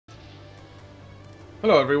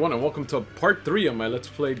Hello everyone and welcome to part 3 of my Let's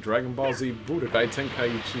Play Dragon Ball Z Budokai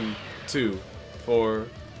Tenkaichi 2 for,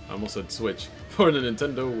 I almost said Switch, for the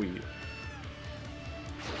Nintendo Wii.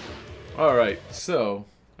 Alright, so,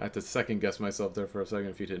 I had to second guess myself there for a second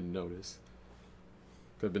if you didn't notice.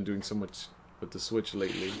 I've been doing so much with the Switch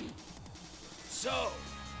lately. So,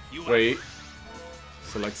 you Wait,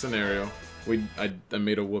 select scenario. I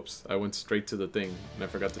made a whoops. I went straight to the thing and I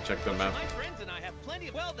forgot to check the map. My friends and I have plenty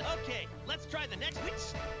of okay, let's try the next week.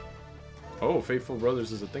 Oh, Faithful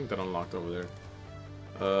Brothers is a thing that unlocked over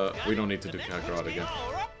there. We don't need to do Kakarot again.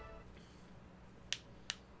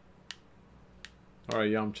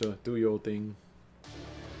 Alright, Yamcha, do your thing.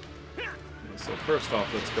 So first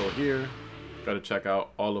off, let's go here. Gotta check out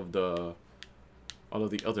all of the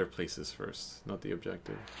other places first, not the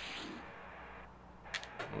objective.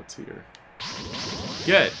 What's here?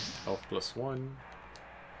 Get health +1.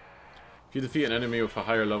 If you defeat an enemy with a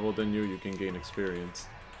higher level than you, you can gain experience.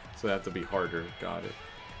 So they have to be harder. Got it.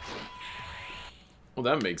 Well,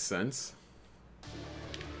 that makes sense.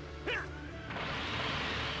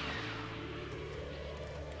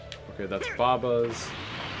 Okay, that's Baba's.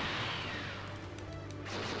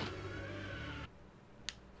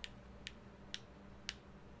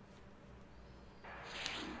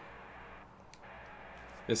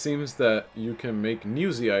 It seems that you can make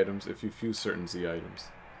new Z items if you fuse certain Z items.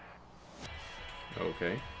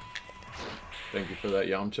 Okay. Thank you for that,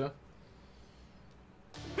 Yamcha.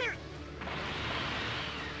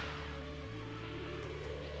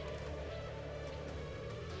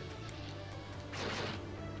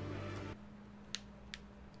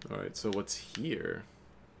 Alright, so what's here?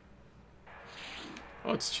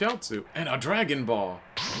 Oh, it's Chiaotzu. And a Dragon Ball!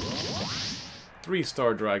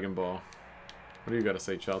 3-star Dragon Ball. What do you gotta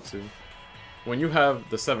say, Chiaotzu? When you have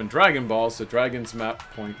the 7 Dragon Balls, the dragon's map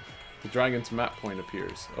point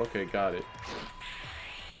appears. Okay, got it.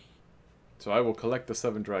 So I will collect the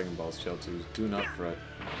 7 Dragon Balls, Chiaotzu. Do not fret.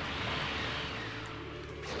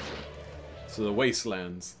 So the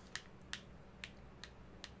Wastelands.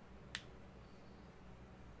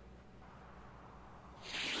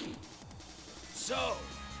 So,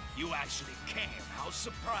 you actually came. How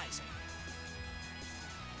surprising.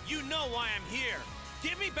 You know why I'm here.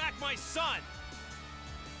 Give me back my son.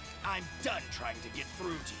 I'm done trying to get through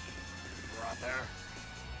to you, brother.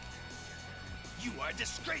 You are a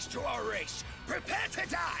disgrace to our race. Prepare to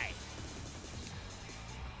die.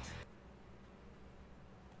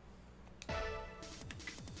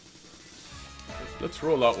 Let's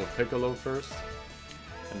roll out with Piccolo first,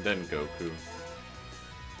 and then Goku.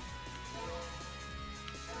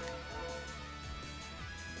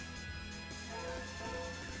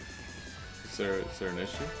 Is there an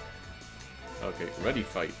issue? Okay, ready,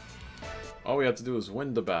 fight. All we have to do is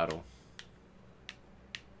win the battle.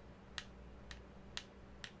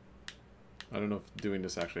 I don't know if doing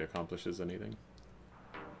this actually accomplishes anything.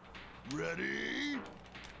 Ready?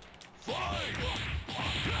 Fight!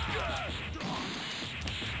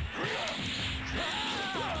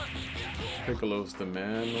 Piccolo's the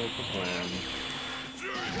man with a plan.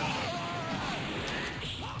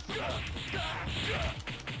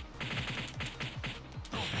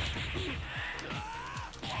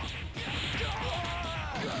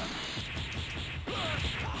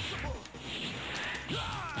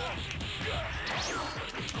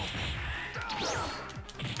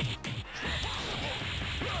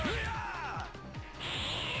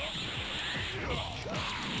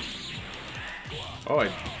 Oh, I'm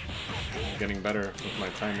getting better with my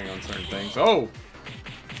timing on certain things. Oh!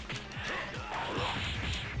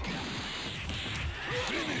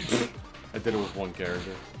 I did it with one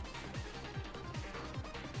character.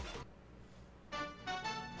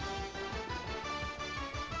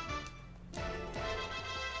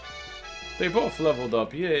 They both leveled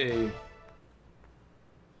up, yay!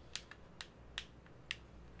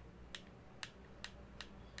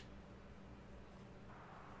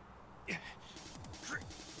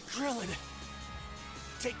 Krillin,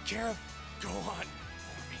 take care of Gohan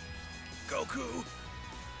for me. Goku.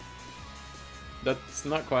 That's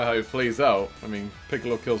not quite how it plays out. I mean,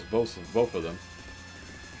 Piccolo kills both of them.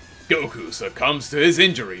 Goku succumbs to his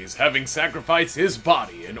injuries, having sacrificed his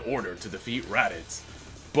body in order to defeat Raditz.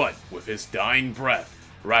 But with his dying breath,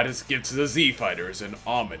 Raditz gives the Z-Fighters an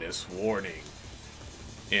ominous warning.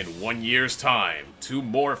 In 1 year's time, 2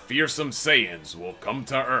 more fearsome Saiyans will come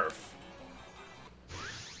to Earth.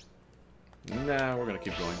 Nah, we're gonna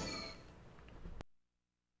keep going.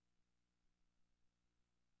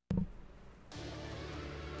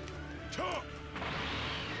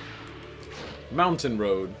 Mountain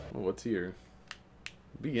Road. Oh, what's here?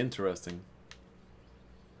 Be interesting.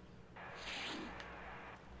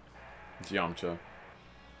 Yamcha.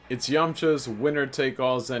 It's Yamcha's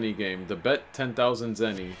winner-take-all Zenny game. The bet 10,000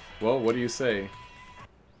 Zenny. Well, what do you say?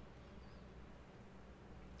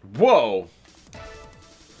 Whoa!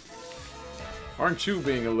 Aren't you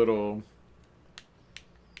being a little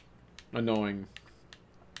annoying?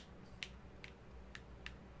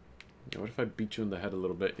 Yeah, what if I beat you in the head a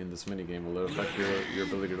little bit in this minigame? Will it affect your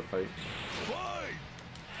ability to fight?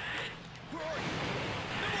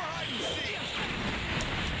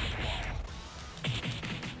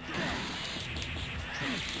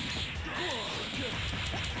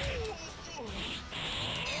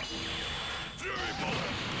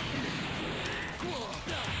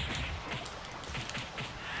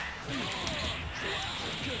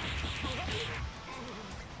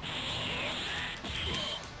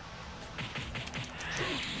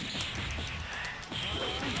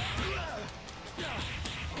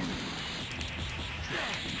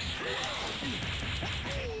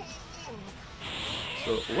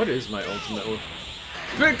 So, what is my ultimate with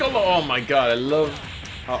Piccolo? Oh my god, I love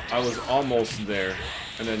how I was almost there.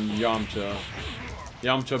 And then Yamcha.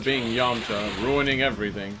 Yamcha being Yamcha, ruining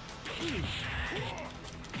everything.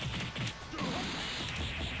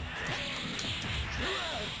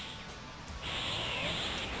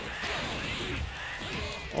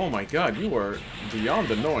 Oh my god, you are beyond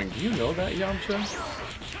annoying. Do you know that, Yamcha?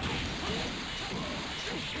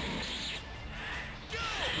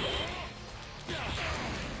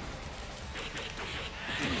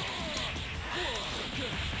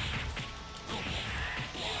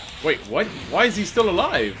 Wait, what? Why is he still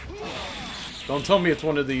alive? Don't tell me it's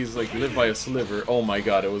one of these, like, live by a sliver. Oh my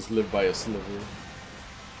god, it was live by a sliver.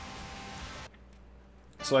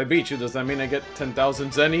 So I beat you. Does that mean I get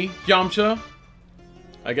 10,000 Zenny, Yamcha?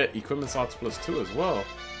 I get equipment slots +2 as well.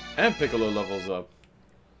 And Piccolo levels up.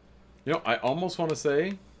 You know, I almost want to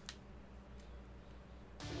say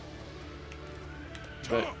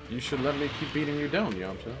that you should let me keep beating you down,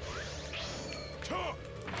 Yamcha.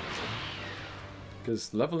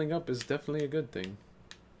 Because leveling up is definitely a good thing.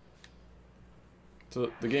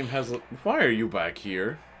 So the game has... Why are you back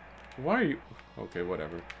here? Why are you... Okay,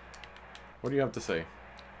 whatever. What do you have to say?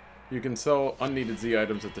 You can sell unneeded Z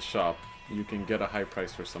items at the shop. You can get a high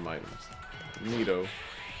price for some items. Neato.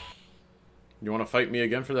 You want to fight me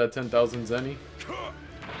again for that 10,000 Zenny?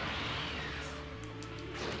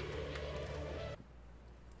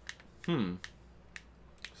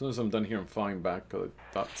 As soon as I'm done here, I'm flying back because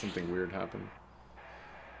I thought something weird happened.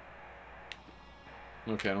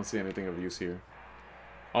 Okay, I don't see anything of use here.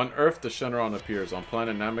 On Earth, the Shenron appears. On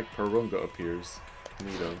planet Namek, Purunga appears.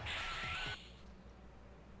 Neato.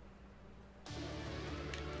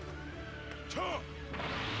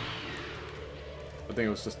 I think it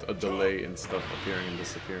was just a delay in stuff appearing and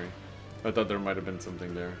disappearing. I thought there might have been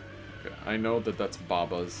something there. Okay, I know that that's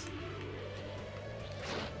Baba's.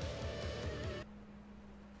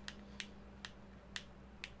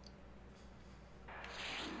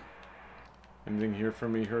 Anything here for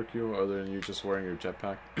me, Hercule, other than you just wearing your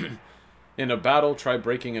jetpack? In a battle, try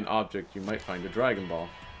breaking an object. You might find a Dragon Ball.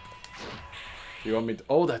 You want me to...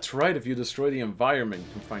 Oh, that's right. If you destroy the environment,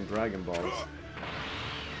 you can find Dragon Balls.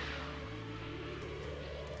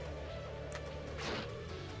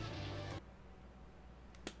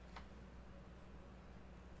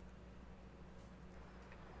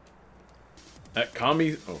 At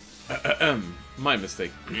Kami... Oh. My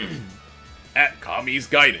mistake. At Kami's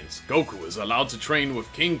guidance, Goku is allowed to train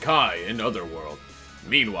with King Kai in Otherworld.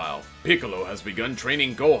 Meanwhile, Piccolo has begun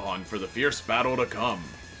training Gohan for the fierce battle to come.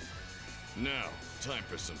 Now, time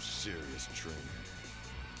for some serious training.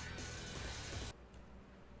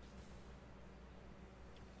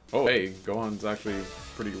 Oh, hey, Gohan's actually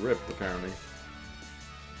pretty ripped, apparently.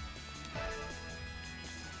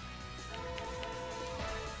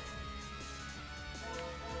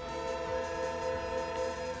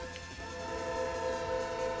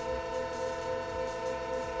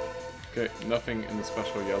 Okay, nothing in the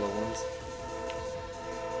special yellow ones.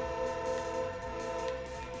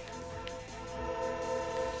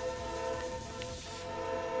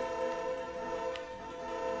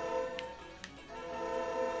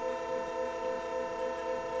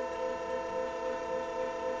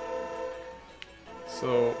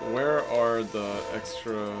 So, where are the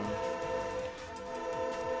extra...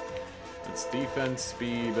 It's defense,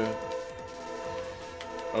 speed...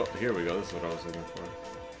 Oh, here we go, this is what I was looking for.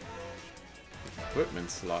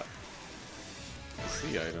 Equipment slot.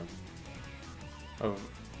 Z item. Oh,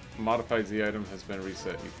 modified Z item has been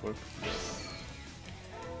reset. Equip. Yes.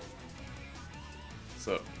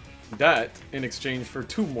 So, that in exchange for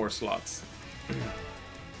 2 more slots.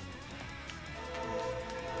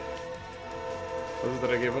 Was it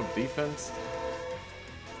that I gave up defense?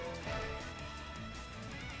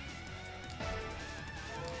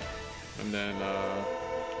 And then, I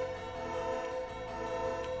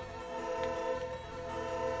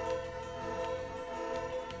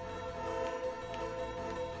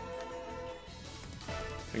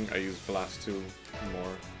think I use Blast 2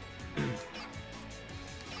 more.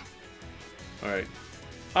 Alright.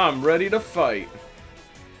 I'm ready to fight!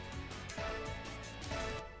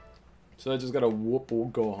 So I just gotta whoop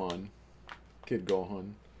old Gohan. Kid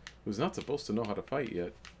Gohan. Who's not supposed to know how to fight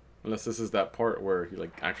yet. Unless this is that part where he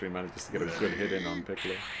like actually manages to get a good hit in on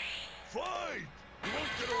Piccolo. Fight! You won't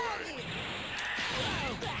get away!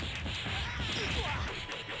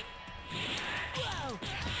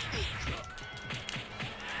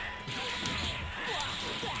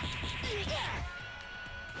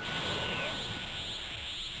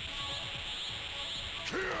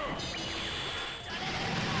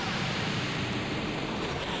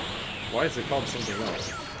 Why is it called something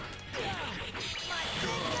else?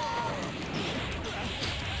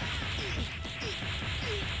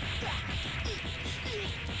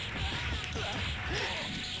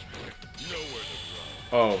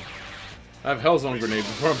 Oh. I have Hellzone Grenade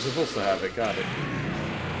before I'm supposed to have it. Got it.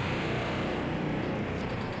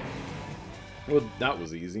 Well, that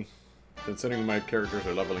was easy. Considering my characters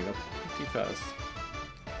are leveling up pretty fast.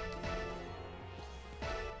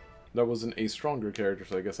 That wasn't a stronger character,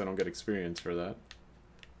 so I guess I don't get experience for that.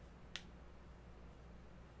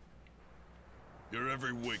 Your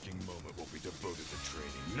every waking moment will be devoted to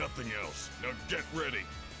training, nothing else. Now get ready!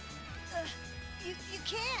 You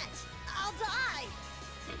can't! I'll die!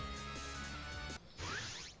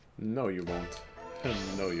 No, you won't.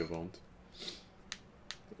 No, you won't.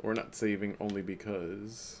 We're not saving only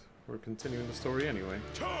because we're continuing the story anyway.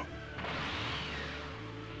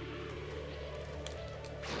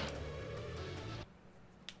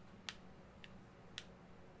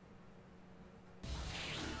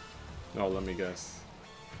 Oh, let me guess.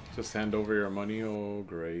 Just hand over your money? Oh,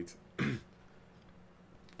 great.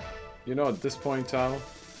 You know, at this point, Tal,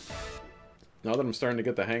 now that I'm starting to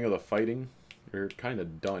get the hang of the fighting, you're kind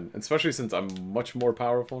of done. Especially since I'm much more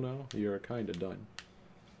powerful now, you're kind of done.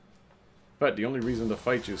 But the only reason to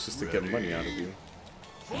fight you is just to get money out of you.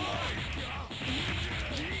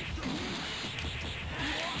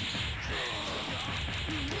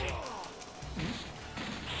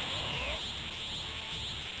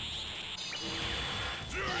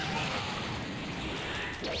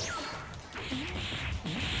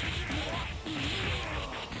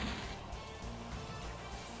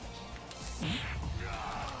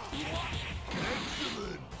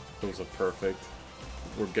 Those are perfect.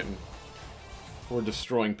 We're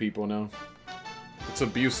destroying people now. It's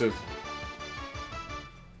abusive.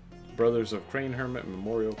 Brothers of Crane Hermit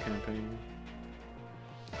Memorial Campaign.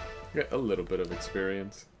 Get a little bit of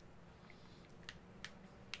experience.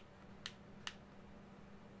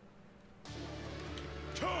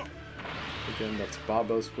 Again, that's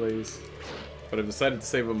Baba's place. But I've decided to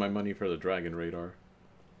save up my money for the Dragon Radar.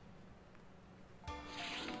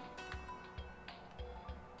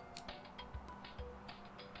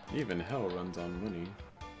 Even hell runs on money.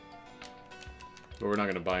 But we're not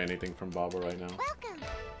gonna buy anything from Baba right now. Welcome!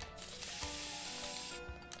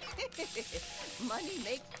 Money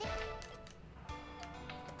makes...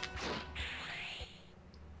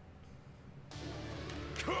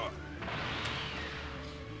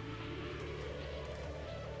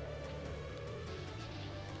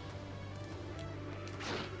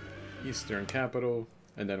 Eastern Capital,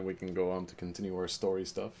 and then we can go on to continue our story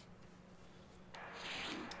stuff.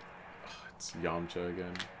 It's Yamcha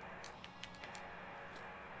again.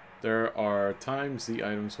 There are times the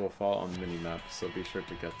items will fall on mini-maps, so be sure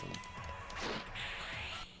to get them.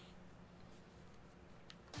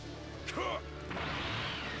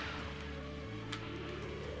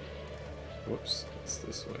 Whoops, it's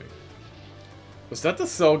this way. Was that the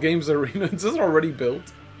Cell Games Arena? Is this already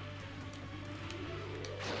built?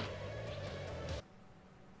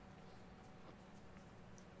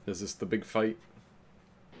 Is this the big fight?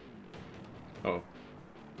 Oh.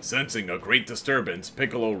 Sensing a great disturbance,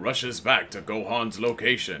 Piccolo rushes back to Gohan's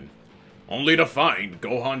location, only to find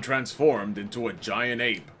Gohan transformed into a giant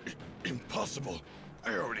ape. Impossible.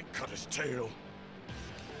 I already cut his tail.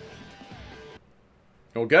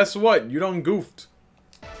 Well, guess what? You done goofed.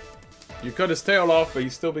 You cut his tail off, but he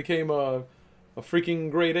still became a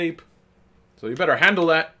freaking great ape. So you better handle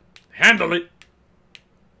that. Handle it!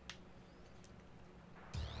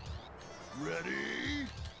 Ready?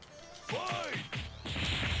 Fight!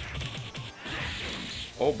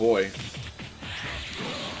 Oh boy.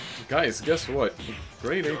 Guys, guess what?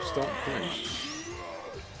 Great apes don't flinch.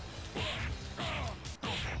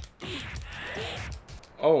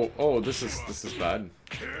 Oh, this is bad.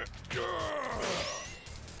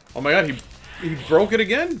 Oh my god, he broke it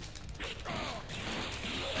again?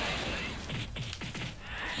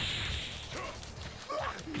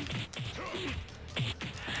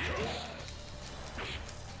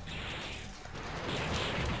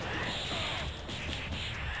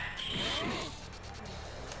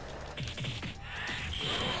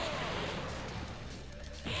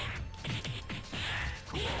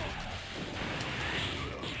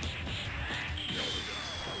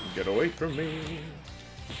 Get away from me.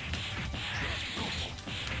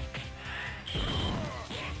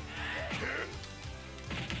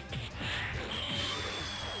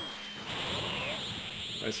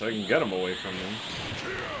 Nice, so I can get him away from me.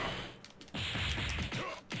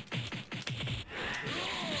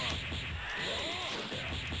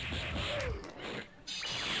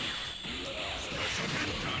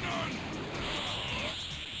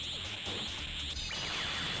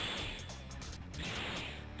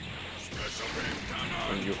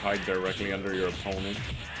 When you hide directly under your opponent.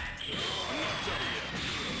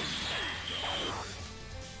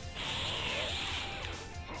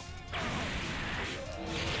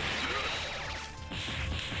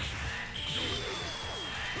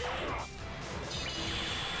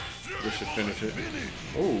 This should finish it.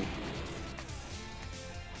 Oh.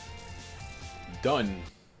 Done.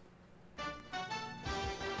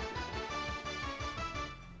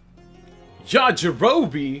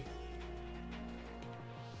 Yajirobe!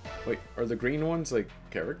 Wait, are the green ones like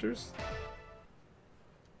characters?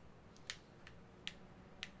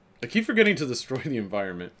 I keep forgetting to destroy the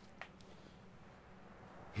environment.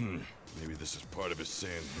 Maybe this is part of his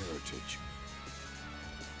Saiyan heritage.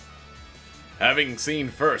 Having seen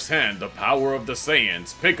firsthand the power of the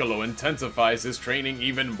Saiyans, Piccolo intensifies his training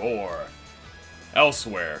even more.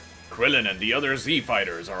 Elsewhere, Krillin and the other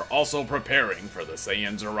Z-Fighters are also preparing for the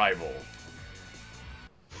Saiyans' arrival.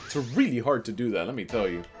 It's really hard to do that, let me tell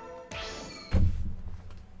you.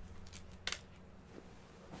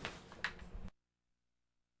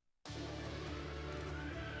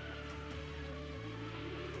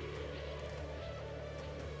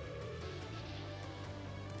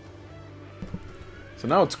 So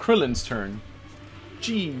now it's Krillin's turn.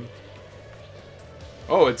 Gee.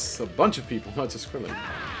 Oh, it's a bunch of people, not just Krillin.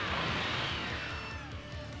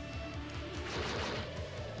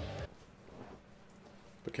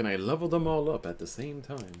 But can I level them all up at the same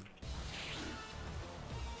time?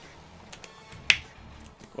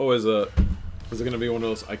 Oh, is it gonna be one of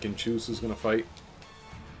those I can choose who's gonna fight?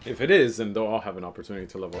 If it is, then they'll all have an opportunity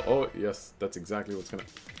to level. Oh, yes, that's exactly what's gonna...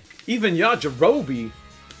 Even Yajirobe!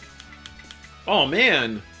 Oh,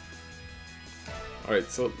 man!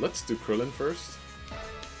 Alright, so let's do Krillin first.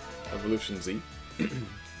 Evolution Z.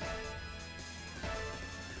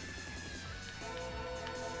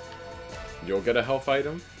 You'll get a health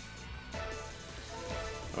item.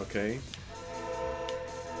 Okay.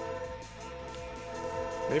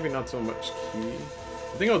 Maybe not so much key.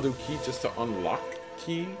 I think I'll do key just to unlock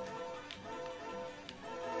key.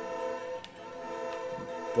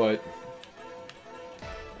 But...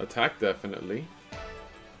 attack, definitely.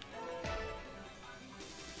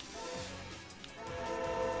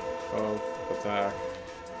 Health, attack.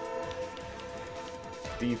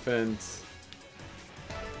 Defense.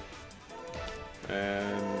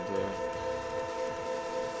 And...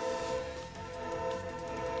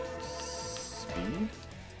 speed?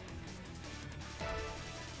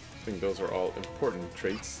 I think those are all important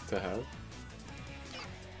traits to have.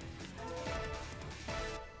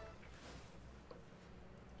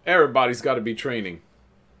 Everybody's got to be training.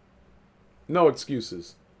 No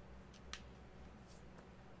excuses.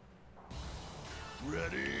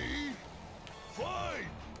 Ready? Fight!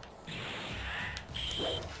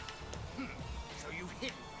 So you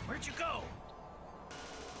hid. Where'd you go?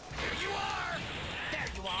 There you are! There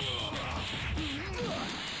you are!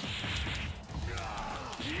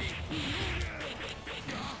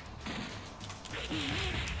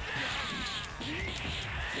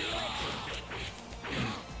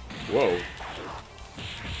 Whoa.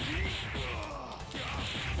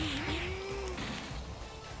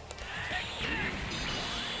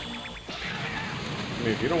 I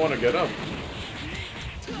mean, if you don't want to get up.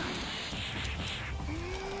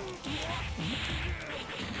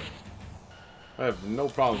 I have no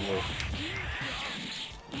problem with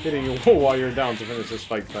hitting you while you're down to finish this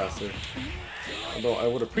fight faster. Although I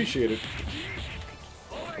would appreciate it.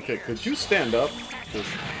 Okay, could you stand up? Because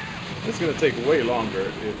it's going to take way longer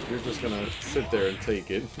if you're just going to sit there and take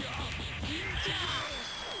it.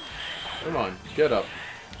 Come on, get up.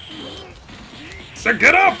 So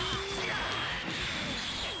get up!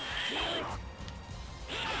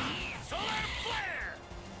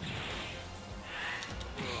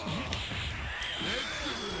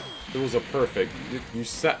 It was a perfect. You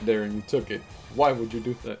sat there and you took it. Why would you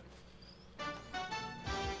do that?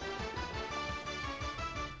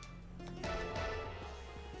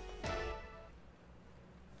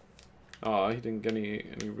 Aw, he didn't get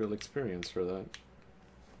any real experience for that.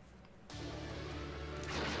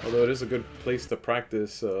 Although it is a good place to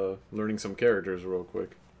practice learning some characters real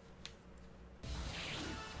quick.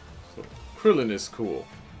 So, Krillin is cool.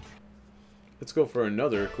 Let's go for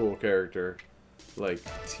another cool character, like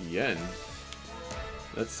Tien.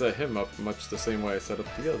 Let's set him up much the same way I set up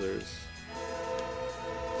the others.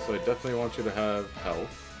 So I definitely want you to have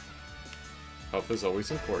health. Health is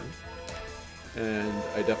always important. And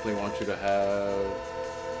I definitely want you to have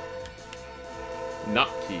not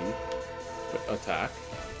ki, but attack.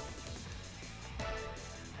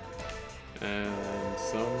 And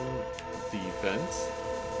some defense.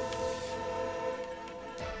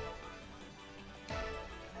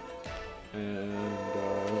 And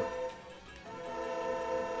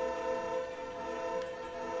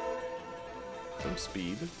some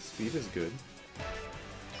speed. Speed is good.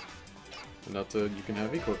 And that's you can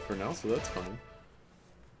have equipped for now, so that's fine.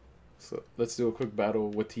 So let's do a quick battle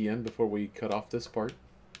with Tien before we cut off this part.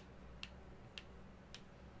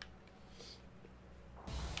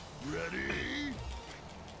 Ready?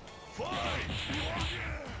 Fight!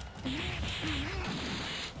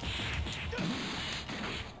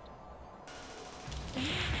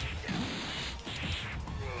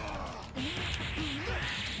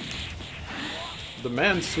 The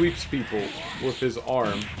man sweeps people with his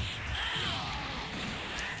arm.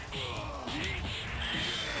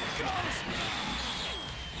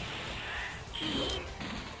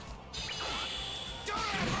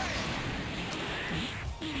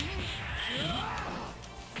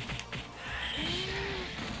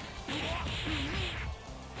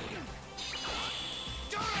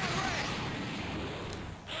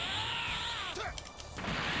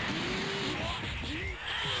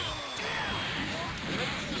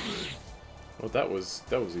 Well, that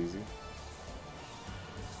was easy.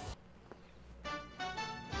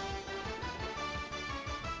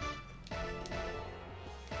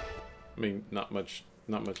 I mean, not much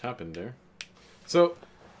happened there. So,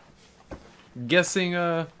 guessing,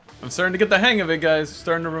 I'm starting to get the hang of it, guys.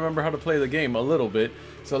 Starting to remember how to play the game a little bit.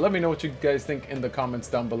 So let me know what you guys think in the comments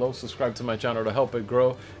down below. Subscribe to my channel to help it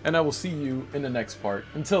grow. And I will see you in the next part.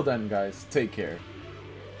 Until then, guys, take care.